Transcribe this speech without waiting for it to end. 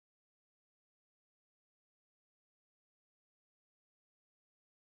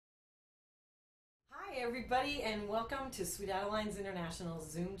everybody, and welcome to Sweet Adelines International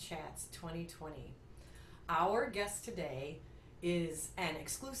ZoomChats 2020. Our guest today is an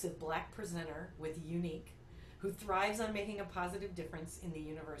exclusive Black presenter with Unique, who thrives on making a positive difference in the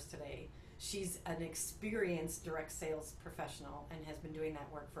universe today. She's an experienced direct sales professional and has been doing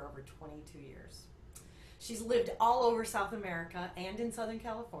that work for over 22 years. She's lived all over South America and in Southern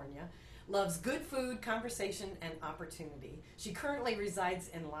California, loves good food, conversation, and opportunity. She currently resides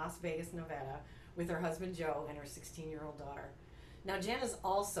in Las Vegas, Nevada, with her husband Joe and her 16-year-old daughter. Now, Jen is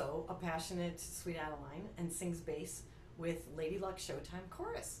also a passionate Sweet Adeline and sings bass with Lady Luck Showtime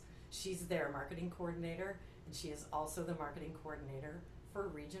Chorus. She's their marketing coordinator, and she is also the marketing coordinator for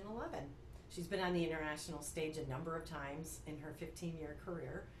Region 11. She's been on the international stage a number of times in her 15-year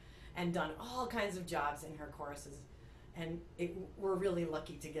career and done all kinds of jobs in her choruses. And we're really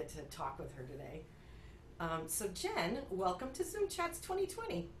lucky to get to talk with her today. So Jen, welcome to Zoom Chats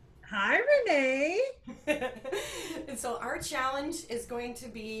 2020. Hi, Renee. And so our challenge is going to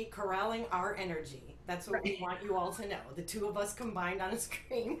be corralling our energy. That's what we want you all to know. The two of us combined on a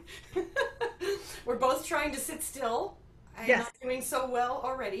screen. We're both trying to sit still. I'm not doing so well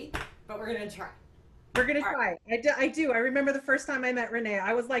already, but we're going to try. We're going to try. I do. I remember the first time I met Renee,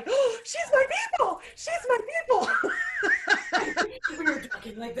 I was like, oh, she's my people. She's my people. We were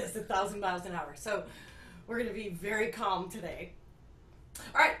talking like this 1,000 miles an hour. So we're going to be very calm today.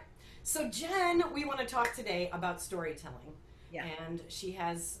 All right. So Jen, we want to talk today about storytelling. Yeah. And she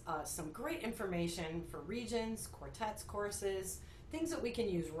has some great information for regions, quartets, choruses, things that we can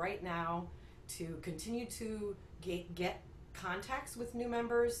use right now to continue to get contacts with new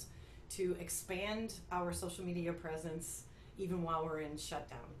members, to expand our social media presence even while we're in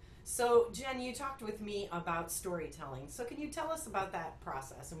shutdown. So Jen, you talked with me about storytelling. So can you tell us about that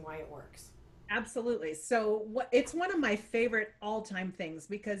process and why it works? Absolutely. So it's one of my favorite all-time things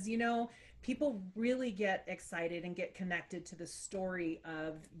because, people really get excited and get connected to the story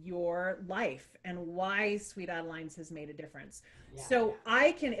of your life and why Sweet Adelines has made a difference. Yeah. So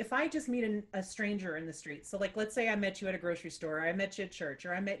if I just meet a stranger in the street, so like, let's say I met you at a grocery store, or I met you at church,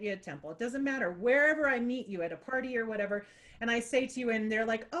 or I met you at temple, it doesn't matter, wherever I meet you at a party or whatever, and I say to you and they're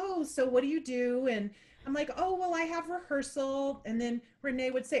like, oh, so what do you do? And I'm like, oh, well, I have rehearsal. And then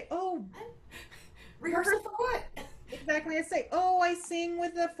Renee would say, oh, rehearsal for what? Exactly. I say, oh, I sing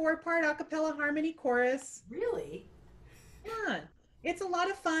with a 4-part a cappella harmony chorus. Really? Yeah. It's a lot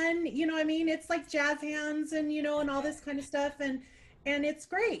of fun. I mean? It's like jazz hands and, and all this kind of stuff. And it's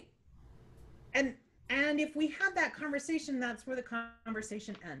great. And if we have that conversation, that's where the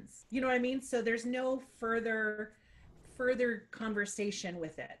conversation ends. You know what I mean? So there's no further conversation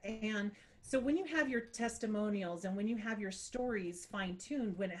with it. And so when you have your testimonials and when you have your stories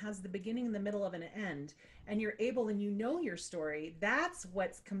fine-tuned, when it has the beginning, the middle, of an end, and you're able and your story, that's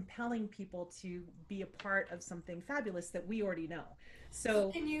what's compelling people to be a part of something fabulous that we already know.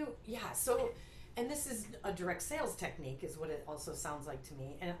 So and this is a direct sales technique is what it also sounds like to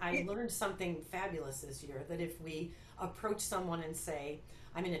me. And I learned something fabulous this year, that if we approach someone and say,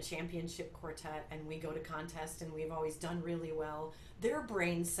 I'm in a championship quartet and we go to contest and we've always done really well, their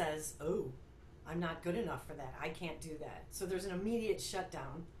brain says, oh, I'm not good enough for that. I can't do that. So there's an immediate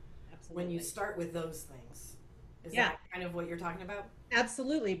shutdown. Absolutely. When you start with those things. Is that kind of what you're talking about?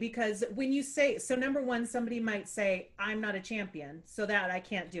 Absolutely. Because when you say, so number one, somebody might say, I'm not a champion, so that I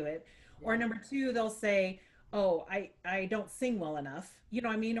can't do it. Yeah. Or number two, they'll say, oh, I don't sing well enough. You know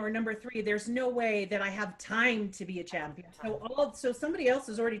what I mean? Or number three, there's no way that I have time to be a champion. So somebody else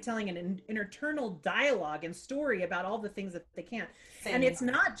is already telling an internal dialogue and story about all the things that they can't. And it's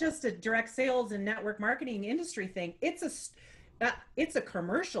not just a direct sales and network marketing industry thing. It's a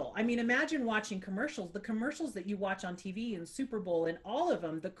commercial. I mean, imagine watching commercials, the commercials that you watch on TV and Super Bowl and all of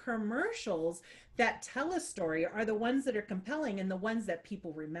them, the commercials that tell a story are the ones that are compelling and the ones that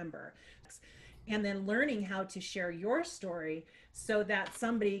people remember. And then learning how to share your story so that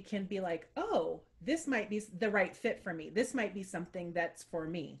somebody can be like, oh, this might be the right fit for me. This might be something that's for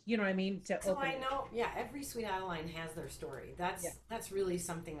me. You know what I mean? Every Sweet Adeline has their story. That's really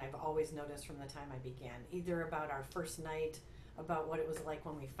something I've always noticed from the time I began, either about our first night, about what it was like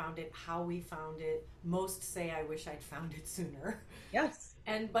when we found it, how we found it. Most say, I wish I'd found it sooner. Yes.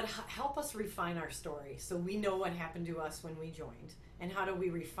 But help us refine our story so we know what happened to us when we joined. And how do we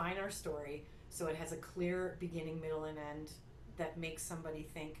refine our story so it has a clear beginning, middle, and end that makes somebody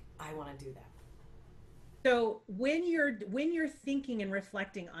think, I want to do that. So when you're thinking and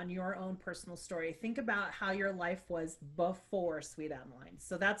reflecting on your own personal story, think about how your life was before Sweet Adeline.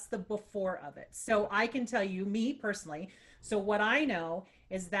 So that's the before of it. So I can tell you, me personally, so what I know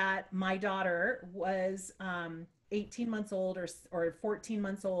is that my daughter was 18 months old or 14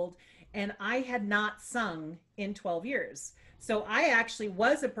 months old, and I had not sung in 12 years. So I actually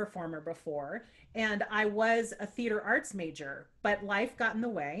was a performer before, and I was a theater arts major, but life got in the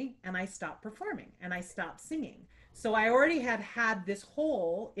way and I stopped performing and I stopped singing. So I already had this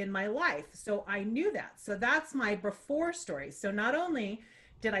hole in my life. So I knew that. So that's my before story. So not only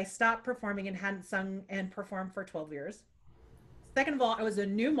did I stop performing and hadn't sung and performed for 12 years, second of all, I was a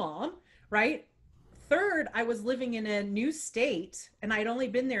new mom, right? Third, I was living in a new state and I'd only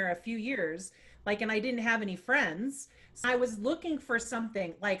been there a few years, like, and I didn't have any friends. So I was looking for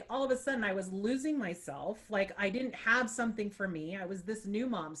something, like, all of a sudden I was losing myself. Like, I didn't have something for me. I was this new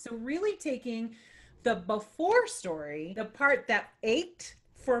mom. So, really taking the before story, the part that ached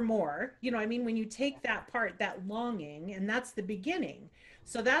for more, I mean, when you take that part, that longing, and that's the beginning.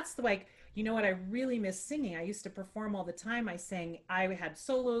 So, that's the, like, what I really miss singing. I used to perform all the time. I had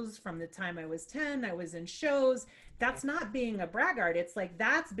solos from the time I was 10. I was in shows. That's not being a braggart. It's like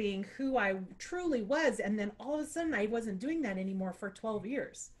that's being who I truly was. And then all of a sudden, I wasn't doing that anymore for 12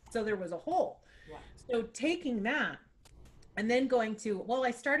 years. So there was a hole. Wow. So taking that and then going to, well,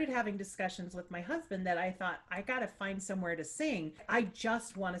 I started having discussions with my husband that I thought, I got to find somewhere to sing. I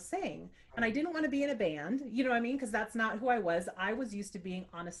just want to sing. And I didn't want to be in a band, you know what I mean? Because that's not who I was. I was used to being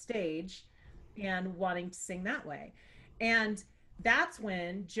on a stage and wanting to sing that way. And that's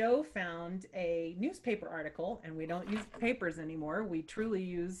when Joe found a newspaper article, and we don't use papers anymore. We truly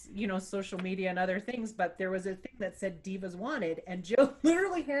use, social media and other things. But there was a thing that said Divas Wanted, and Joe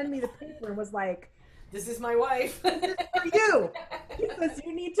literally handed me the paper and was like, "This is my wife. This is for you. He says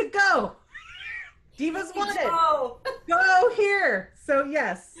you need to go. Divas Wanted. Go here." So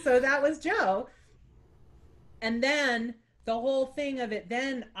yes, so that was Joe. And then the whole thing of it,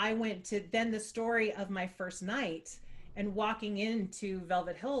 then I went to the story of my first night and walking into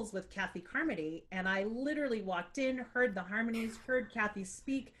Velvet Hills with Kathy Carmody. And I literally walked in, heard the harmonies, heard Kathy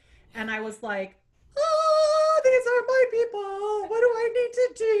speak, and I was like, oh, these are my people. What do I need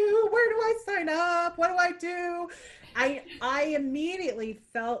to do? Where do I sign up? What do I do? I immediately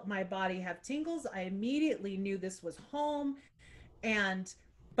felt my body have tingles. I immediately knew this was home.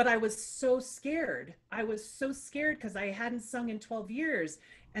 But I was so scared. I was so scared because I hadn't sung in 12 years.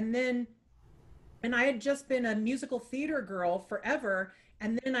 And I had just been a musical theater girl forever.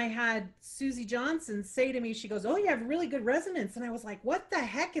 And then I had Susie Johnson say to me, she goes, "Oh, you have really good resonance." And I was like, what the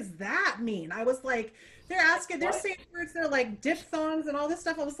heck does that mean? I was like, they're saying words, they're like diphthongs and all this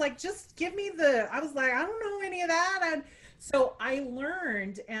stuff. I was like, just give me I was like, I don't know any of that. And so I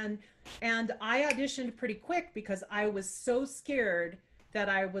learned, and I auditioned pretty quick because I was so scared that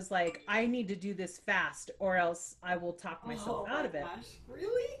I was like, I need to do this fast or else I will talk myself out of it. Gosh,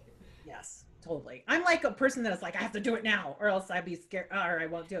 really? Yes, totally. I'm like a person that is like, I have to do it now or else I'd be scared or I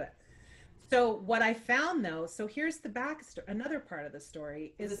won't do it. So what I found though, so here's the backstory. Another part of the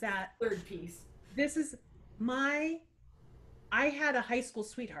story is that third piece. This is I had a high school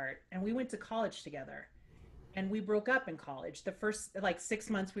sweetheart and we went to college together and we broke up in college. The first like 6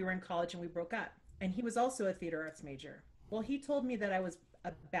 months we were in college and we broke up. And he was also a theater arts major. Well, he told me that I was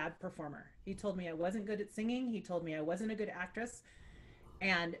a bad performer. He told me I wasn't good at singing. He told me I wasn't a good actress.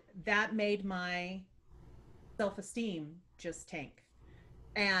 And that made my self-esteem just tank.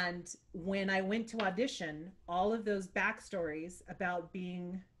 And when I went to audition, all of those backstories about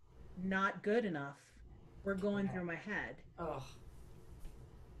being not good enough were going through my head. Oh.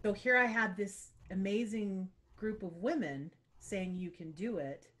 So here I had this amazing group of women saying, you can do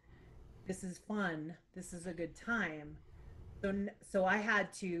it. This is fun. This is a good time. So I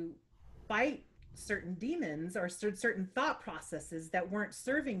had to fight certain demons or certain thought processes that weren't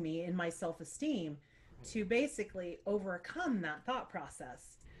serving me in my self-esteem to basically overcome that thought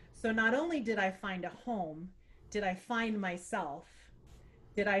process. So not only did I find a home, did I find myself,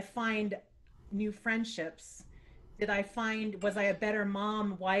 did I find new friendships, was I a better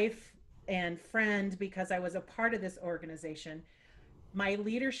mom, wife, and friend because I was a part of this organization. My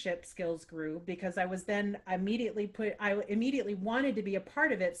leadership skills grew because I immediately wanted to be a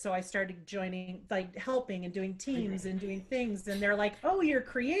part of it. So I started joining, like helping and doing teams and doing things. And they're like, oh, you're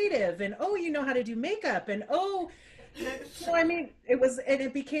creative. And oh, you know how to do makeup. And oh, so I mean,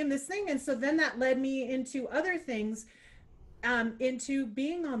 it became this thing. And so then that led me into other things, into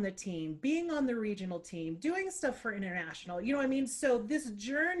being on the team, being on the regional team, doing stuff for international, you know what I mean? So this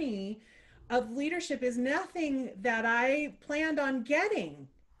journey of leadership is nothing that I planned on getting.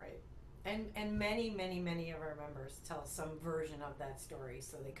 Right. And many of our members tell some version of that story.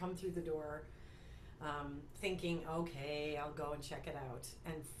 So they come through the door thinking, okay, I'll go and check it out,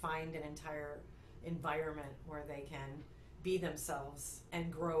 and find an entire environment where they can be themselves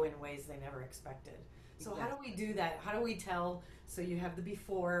and grow in ways they never expected. So how do we Exactly. do that? How do we tell? So you have the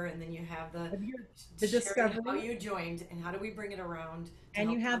before, and then you have the Of your the sharing how discovery, you joined, and how do we bring it around to and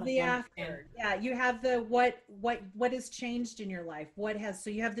you help have somebody the understand? after. Yeah, you have the what has changed in your life. What has, so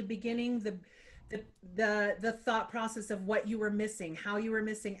you have the beginning, the the thought process of what you were missing, how you were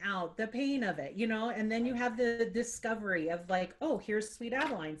missing out, the pain of it, and then you have the discovery of like, oh, here's Sweet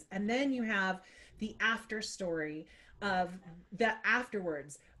Adelines. And then you have the after story of the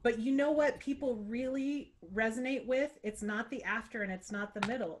afterwards. But you know what people really resonate with? It's not the after and it's not the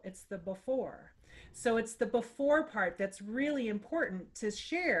middle, it's the before. So it's the before part that's really important to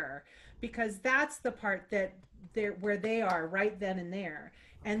share, because that's the part that they're where they are right then and there.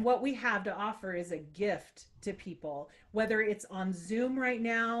 And what we have to offer is a gift to people, whether it's on Zoom right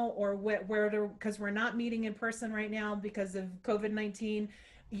now or where, because we're not meeting in person right now because of COVID-19.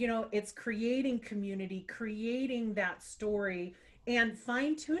 It's creating community, creating that story, and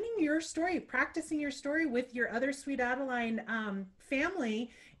fine tuning your story, practicing your story with your other Sweet Adeline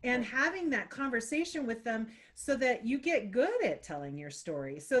family, and Right. having that conversation with them so that you get good at telling your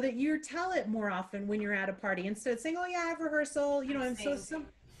story, so that you tell it more often when you're at a party instead of saying, oh yeah, I have rehearsal, I and so sing. some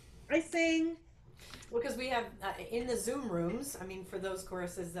I sing. Well, because we have in the Zoom rooms, I mean, for those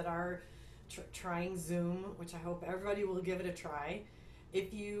choruses that are trying Zoom, which I hope everybody will give it a try,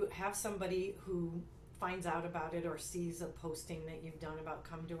 if you have somebody who finds out about it or sees a posting that you've done about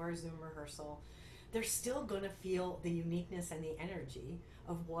come to our Zoom rehearsal, they're still going to feel the uniqueness and the energy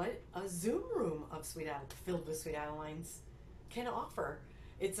of what a Zoom room of filled with Sweet Adelines can offer.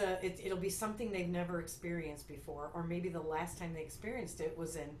 It'll be something they've never experienced before, or maybe the last time they experienced it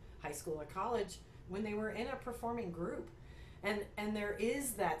was in high school or college when they were in a performing group, and there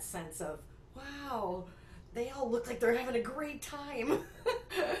is that sense of, wow, they all look like they're having a great time,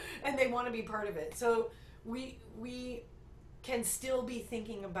 and they want to be part of it. So we can still be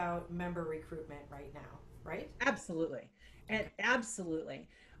thinking about member recruitment right now, right? Absolutely. And Okay. absolutely.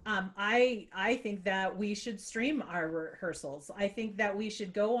 I think that we should stream our rehearsals. I think that we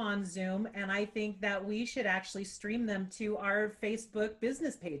should go on Zoom, and I think that we should actually stream them to our Facebook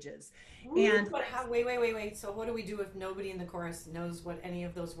business pages. Ooh, And but how? Wait, wait, wait, wait. So what do we do if nobody in the chorus knows what any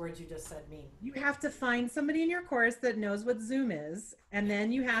of those words you just said mean? you have to find somebody in your course that knows what Zoom is, and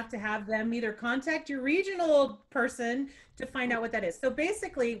then you have to have them either contact your regional person to find out what that is. So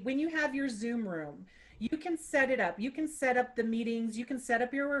basically, when you have your Zoom room, you can set it up. You can set up the meetings, you can set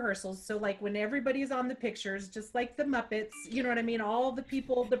up your rehearsals. So like when everybody's on the pictures, just like the Muppets, you know what I mean? All the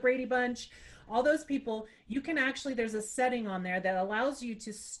people, the Brady Bunch, all those people, you can actually, there's a setting on there that allows you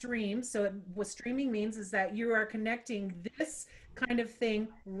to stream. So what streaming means is that you are connecting this kind of thing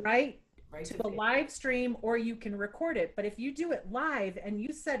right Right to to a face. live stream, or you can record it. But if you do it live and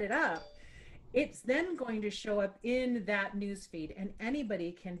you set it up, it's then going to show up in that news feed, and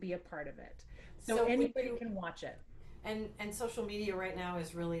anybody can be a part of it. So So when anybody you can watch it. and social media right now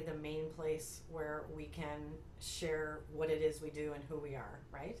is really the main place where we can share what it is we do and who we are,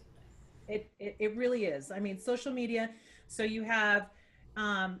 right? It really is. I mean, social media. So you have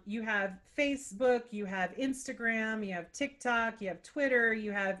Facebook, you have Instagram, you have TikTok, you have Twitter,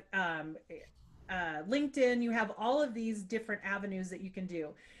 you have LinkedIn. You have all of these different avenues that you can do.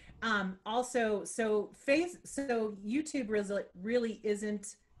 Also, so YouTube really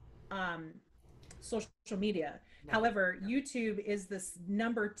isn't um, social media. No. However, YouTube is this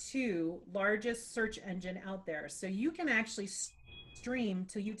number two largest search engine out there. So you can actually stream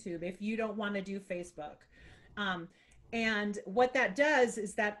to YouTube if you don't want to do Facebook. Um, and what that does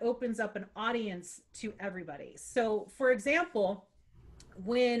is that opens up an audience to everybody. So, for example,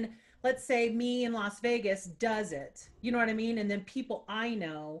 when, let's say, me in Las Vegas does it, you know what I mean? And then people I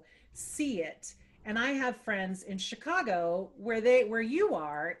know see it. And I have friends in Chicago where you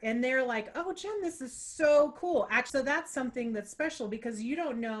are, and they're like, "Oh, Jen, this is so cool." Actually, so that's something that's special, because you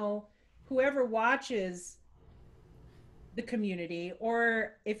don't know whoever watches the community,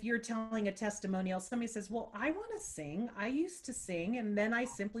 or if you're telling a testimonial, somebody says, well, I want to sing, I used to sing, and then I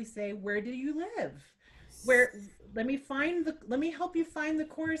simply say, where do you live? Where, let me help you find the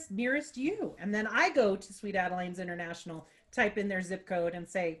chorus nearest you. And then I go to Sweet Adelines International, type in their zip code, and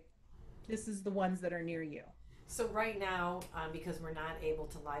say, this is the ones that are near you. So right now, because we're not able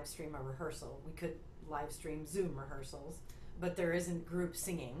to live stream a rehearsal, we could live stream Zoom rehearsals, but there isn't group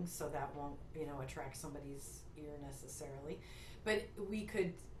singing, so that won't, attract somebody's ear necessarily. But we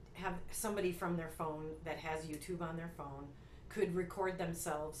could have somebody from their phone that has YouTube on their phone could record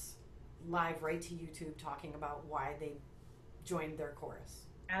themselves live right to YouTube talking about why they joined their chorus.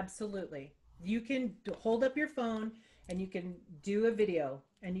 Absolutely. You can hold up your phone and you can do a video,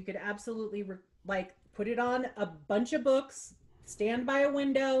 and you could absolutely like put it on a bunch of books, stand by a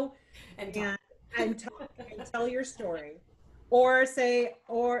window, And and talk. and talk and tell your story. Or say,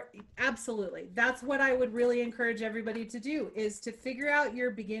 or absolutely. That's what I would really encourage everybody to do is to figure out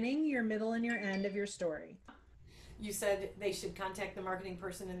your beginning, your middle, and your end of your story. You said they should contact the marketing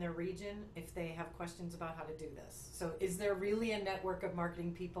person in their region if they have questions about how to do this. So, is there really a network of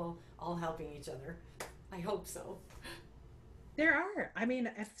marketing people all helping each other? I hope so. There are. I mean,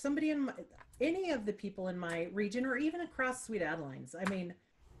 if somebody in my, any of the people in my region or even across Sweet Adelines, I mean,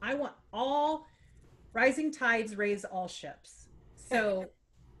 I want all rising tides raise all ships. So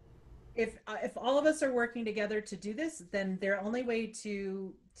if all of us are working together to do this, then their only way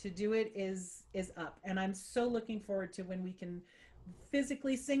to do it is up. And I'm so looking forward to when we can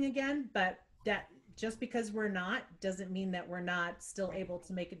physically sing again, but that just because we're not doesn't mean that we're not still able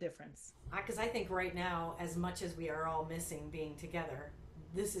to make a difference. Because I think right now, as much as we are all missing being together,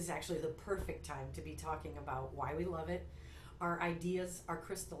 this is actually the perfect time to be talking about why we love it. Our ideas are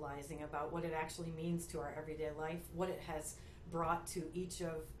crystallizing about what it actually means to our everyday life, what it has brought to each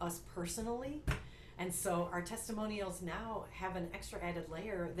of us personally. And so our testimonials now have an extra added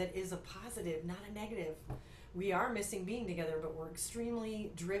layer that is a positive, not a negative. We are missing being together, but we're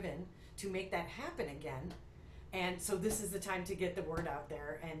extremely driven to make that happen again. And so this is the time to get the word out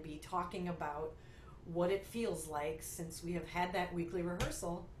there and be talking about what it feels like since we have had that weekly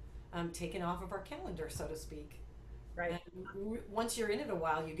rehearsal taken off of our calendar, so to speak. Right. And once you're in it a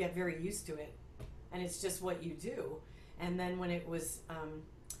while, you get very used to it, and it's just what you do. And then when it was,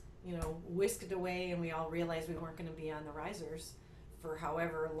 whisked away, and we all realized we weren't going to be on the risers for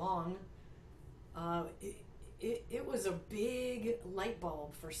however long, it was a big light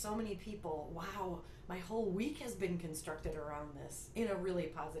bulb for so many people. Wow, my whole week has been constructed around this in a really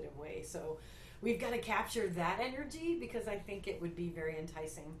positive way. So we've got to capture that energy because I think it would be very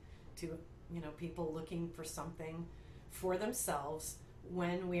enticing to people looking for something for themselves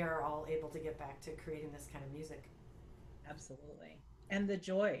when we are all able to get back to creating this kind of music. Absolutely. And the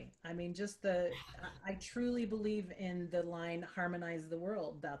joy. I mean, just I truly believe in the line harmonize the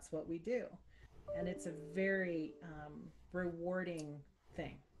world. That's what we do. And it's a very rewarding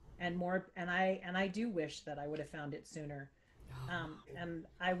thing. And I do wish that I would have found it sooner. And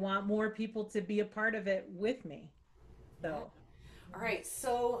I want more people to be a part of it with me. Yeah. So, All right,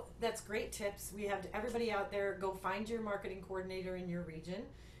 so that's great tips. We have everybody out there go find your marketing coordinator in your region.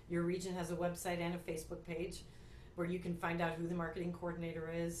 Your region has a website and a Facebook page where you can find out who the marketing coordinator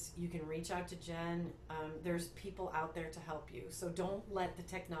is. You can reach out to Jen. There's people out there to help you. So don't let the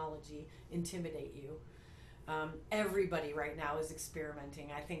technology intimidate you. Everybody right now is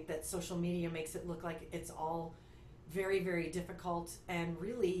experimenting. I think that social media makes it look like it's all very, very difficult, and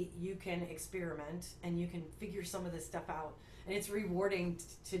really you can experiment and you can figure some of this stuff out. And it's rewarding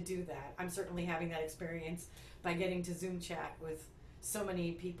to do that. I'm certainly having that experience by getting to Zoom chat with so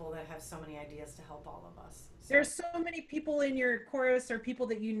many people that have so many ideas to help all of us. So, there's so many people in your chorus or people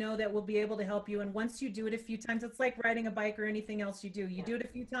that you know that will be able to help you. And once you do it a few times, it's like riding a bike or anything else you do. You yeah. do it a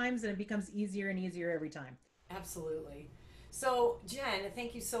few times and it becomes easier and easier every time. Absolutely. So Jen,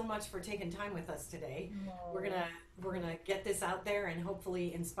 thank you so much for taking time with us today. We're gonna we're gonna get this out there and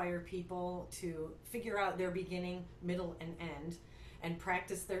hopefully inspire people to figure out their beginning, middle, and end, and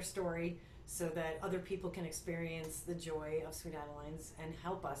practice their story so that other people can experience the joy of Sweet Adelines and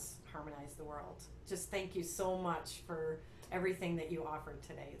help us harmonize the world. Just thank you so much for everything that you offered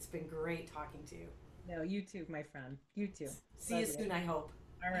today. It's been great talking to you. No, you too, my friend. You too. See you soon, I hope.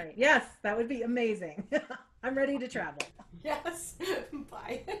 All right. Yes, that would be amazing. I'm ready to travel. Yes.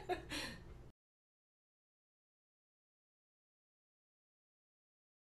 Bye.